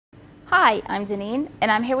Hi, I'm Deneen,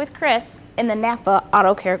 and I'm here with Chris in the Napa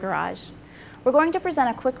Auto Care Garage. We're going to present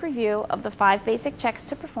a quick review of the 5 basic checks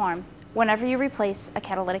to perform whenever you replace a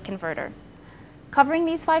catalytic converter. Covering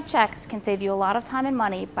these 5 checks can save you a lot of time and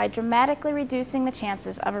money by dramatically reducing the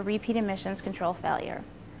chances of a repeat emissions control failure.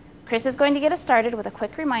 Chris is going to get us started with a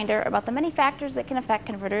quick reminder about the many factors that can affect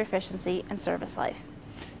converter efficiency and service life.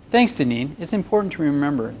 Thanks, Deneen. It's important to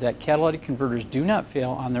remember that catalytic converters do not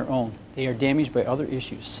fail on their own. They are damaged by other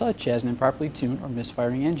issues, such as an improperly tuned or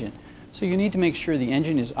misfiring engine. So you need to make sure the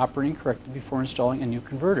engine is operating correctly before installing a new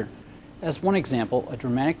converter. As one example, a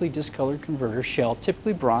dramatically discolored converter shell,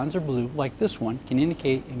 typically bronze or blue like this one, can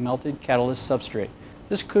indicate a melted catalyst substrate.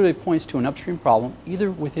 This clearly points to an upstream problem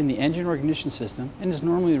either within the engine or ignition system and is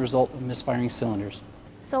normally the result of misfiring cylinders.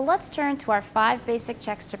 So let's turn to our 5 basic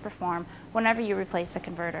checks to perform whenever you replace a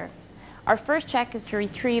converter. Our first check is to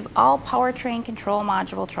retrieve all powertrain control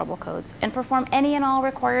module trouble codes and perform any and all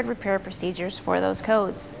required repair procedures for those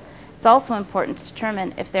codes. It's also important to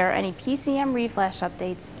determine if there are any PCM reflash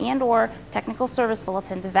updates and/or technical service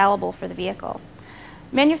bulletins available for the vehicle.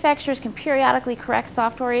 Manufacturers can periodically correct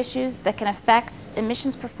software issues that can affect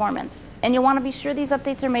emissions performance, and you'll want to be sure these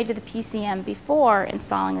updates are made to the PCM before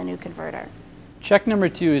installing the new converter. Check number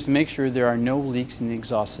 2 is to make sure there are no leaks in the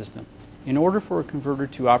exhaust system. In order for a converter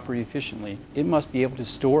to operate efficiently, it must be able to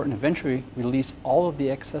store and eventually release all of the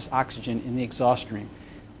excess oxygen in the exhaust stream.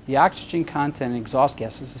 The oxygen content in exhaust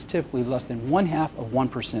gases is typically less than 1/2 of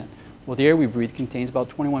 1%, while the air we breathe contains about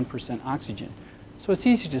 21% oxygen. So it's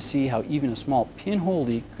easy to see how even a small pinhole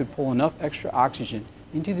leak could pull enough extra oxygen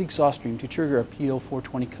into the exhaust stream to trigger a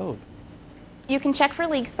P0420 code. You can check for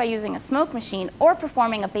leaks by using a smoke machine or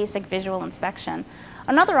performing a basic visual inspection.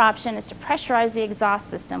 Another option is to pressurize the exhaust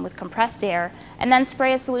system with compressed air and then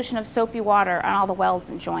spray a solution of soapy water on all the welds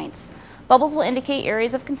and joints. Bubbles will indicate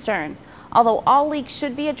areas of concern. Although all leaks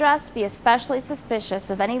should be addressed, be especially suspicious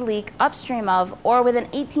of any leak upstream of or within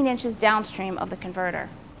 18 inches downstream of the converter.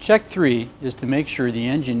 Check 3 is to make sure the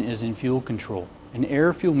engine is in fuel control. An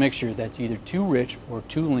air-fuel mixture that's either too rich or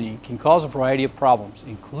too lean can cause a variety of problems,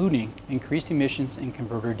 including increased emissions and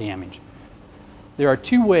converter damage. There are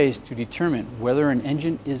 2 ways to determine whether an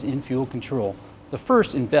engine is in fuel control. The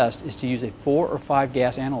first and best is to use a 4 or 5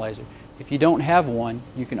 gas analyzer. If you don't have one,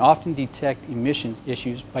 you can often detect emissions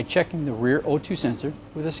issues by checking the rear O2 sensor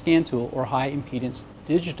with a scan tool or high impedance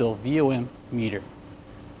digital VOM meter.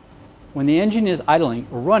 When the engine is idling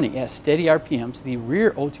or running at steady RPMs, the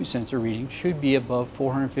rear O2 sensor reading should be above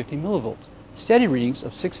 450 millivolts. Steady readings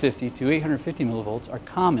of 650 to 850 millivolts are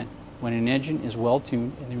common when an engine is well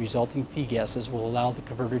tuned and the resulting feed gases will allow the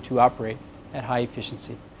converter to operate at high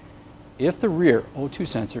efficiency. If the rear O2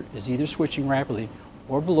 sensor is either switching rapidly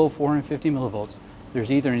or below 450 millivolts,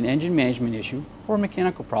 there's either an engine management issue or a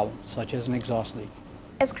mechanical problem, such as an exhaust leak.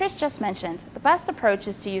 As Chris just mentioned, the best approach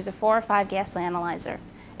is to use a 4 or 5 gas analyzer.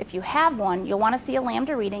 If you have one, you'll want to see a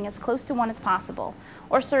Lambda reading as close to 1 as possible,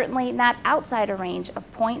 or certainly not outside a range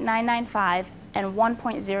of 0.995 and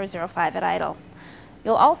 1.005 at idle.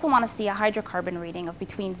 You'll also want to see a hydrocarbon reading of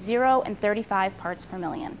between 0 and 35 parts per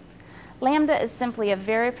million. Lambda is simply a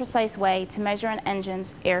very precise way to measure an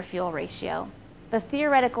engine's air-fuel ratio. The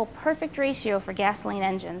theoretical perfect ratio for gasoline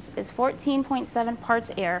engines is 14.7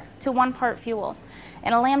 parts air to 1 part fuel,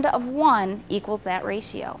 and a lambda of 1 equals that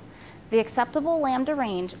ratio. The acceptable lambda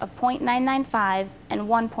range of 0.995 and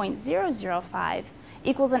 1.005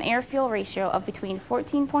 equals an air-fuel ratio of between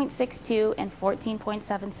 14.62 and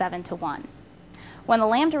 14.77 to 1. When the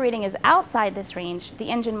lambda reading is outside this range, the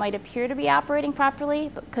engine might appear to be operating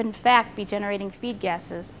properly, but could in fact be generating feed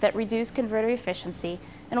gases that reduce converter efficiency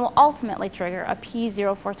and will ultimately trigger a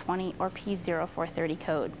P0420 or P0430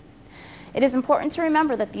 code. It is important to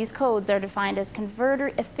remember that these codes are defined as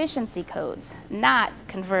converter efficiency codes, not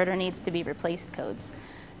converter needs to be replaced codes.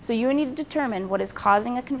 So you need to determine what is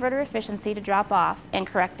causing a converter efficiency to drop off and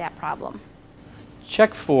correct that problem.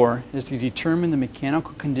 Check 4 is to determine the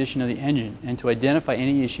mechanical condition of the engine and to identify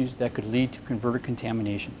any issues that could lead to converter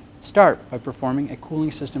contamination. Start by performing a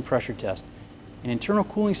cooling system pressure test. An internal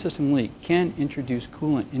cooling system leak can introduce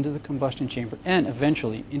coolant into the combustion chamber and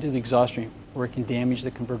eventually into the exhaust stream, where it can damage the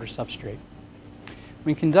converter substrate.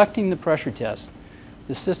 When conducting the pressure test,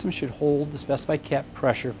 the system should hold the specified cap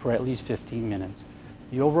pressure for at least 15 minutes.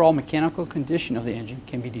 The overall mechanical condition of the engine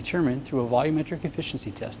can be determined through a volumetric efficiency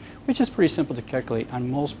test, which is pretty simple to calculate on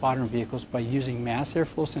most modern vehicles by using mass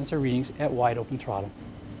airflow sensor readings at wide open throttle.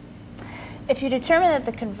 If you determine that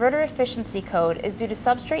the converter efficiency code is due to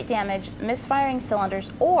substrate damage, misfiring cylinders,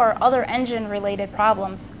 or other engine-related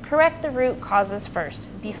problems, correct the root causes first,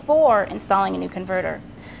 before installing a new converter.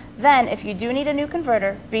 Then, if you do need a new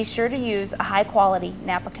converter, be sure to use a high-quality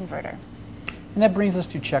Napa converter. And that brings us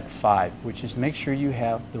to check 5, which is make sure you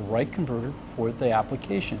have the right converter for the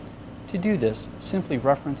application. To do this, simply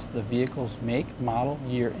reference the vehicle's make, model,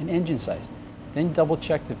 year, and engine size. Then double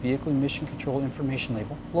check the vehicle emission control information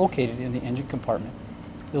label located in the engine compartment.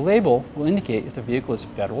 The label will indicate if the vehicle is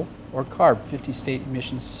federal or CARB 50 state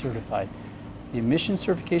emissions certified. The emission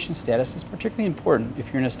certification status is particularly important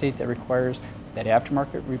if you're in a state that requires that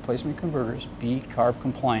aftermarket replacement converters be CARB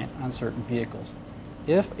compliant on certain vehicles.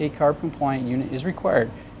 If a CARB compliant unit is required,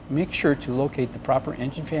 make sure to locate the proper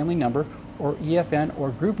engine family number or EFN or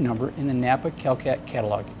group number in the Napa CalCat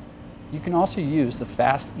catalog. You can also use the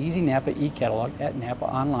fast, easy Napa e-catalog at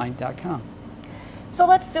napaonline.com. So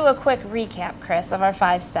let's do a quick recap, Chris, of our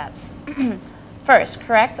 5 steps. First,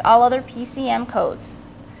 correct all other PCM codes.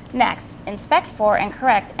 Next, inspect for and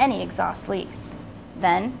correct any exhaust leaks.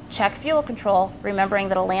 Then, check fuel control, remembering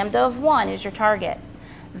that a lambda of 1 is your target.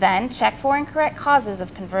 Then, check for and correct causes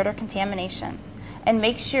of converter contamination. And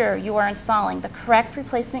make sure you are installing the correct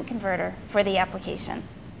replacement converter for the application.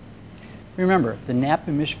 Remember, the Napa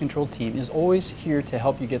Emission Control team is always here to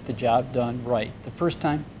help you get the job done right the first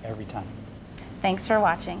time, every time. Thanks for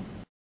watching.